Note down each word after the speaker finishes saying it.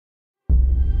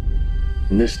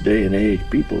In this day and age,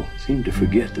 people seem to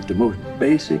forget that the most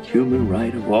basic human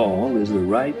right of all is the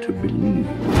right to believe.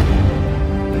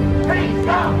 Peace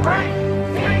out, free!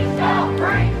 Peace out,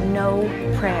 free! No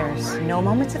prayers, no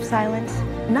moments of silence,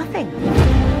 nothing.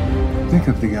 Think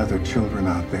of the other children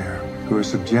out there who are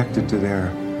subjected to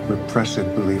their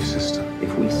repressive belief system.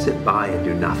 If we sit by and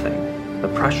do nothing, the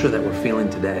pressure that we're feeling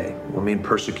today will mean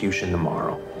persecution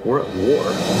tomorrow. We're at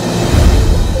war.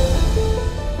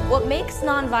 What makes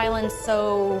nonviolence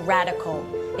so radical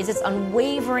is its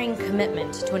unwavering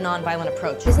commitment to a nonviolent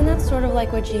approach. Isn't that sort of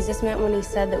like what Jesus meant when he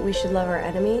said that we should love our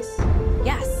enemies?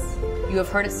 Yes, you have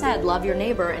heard it said, love your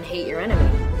neighbor and hate your enemy.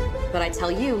 But I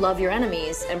tell you, love your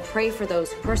enemies and pray for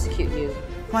those who persecute you.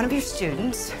 One of your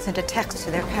students sent a text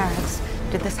to their parents.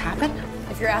 Did this happen?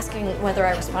 If you're asking whether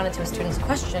I responded to a student's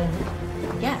question,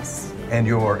 yes. And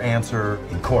your answer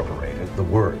incorporated the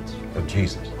words of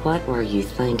Jesus. What were you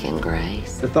thinking,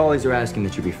 Grace? The Tholies are asking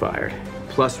that you be fired,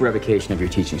 plus revocation of your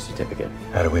teaching certificate.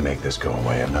 How do we make this go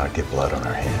away and not get blood on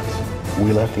our hands?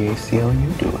 We left the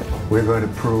ACLU do it. We're going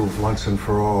to prove once and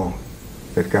for all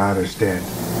that God is dead.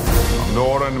 No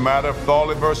order in the matter of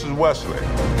Thorley versus Wesley.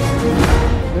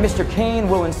 Mr. Kane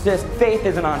will insist faith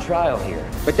isn't on trial here.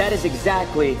 But that is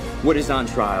exactly what is on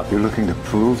trial. You're looking to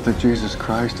prove that Jesus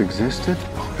Christ existed?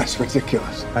 Oh, that's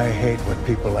ridiculous. I hate what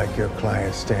people like your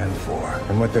clients stand for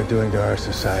and what they're doing to our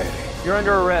society. You're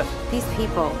under arrest. These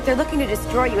people, they're looking to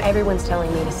destroy you. Everyone's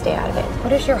telling me to stay out of it.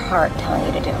 What is your heart telling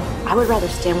you to do? I would rather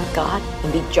stand with God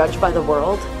and be judged by the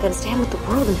world than stand with the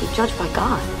world and be judged by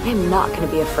God. I am not going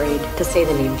to be afraid to say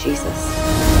the name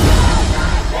Jesus.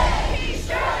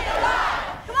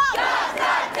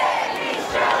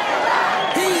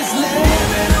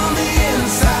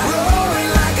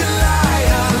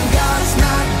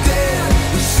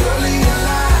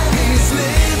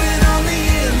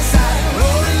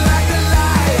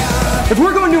 If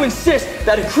we're going to insist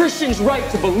that a Christian's right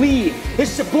to believe is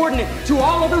subordinate to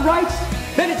all other rights,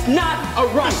 then it's not a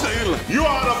right. You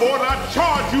are out of order. I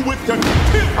charge you with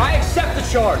contempt. I accept the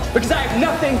charge because I have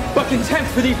nothing but contempt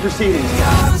for these proceedings.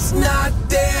 God's not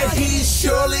dead. He's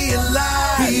surely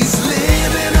alive. He's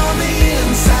living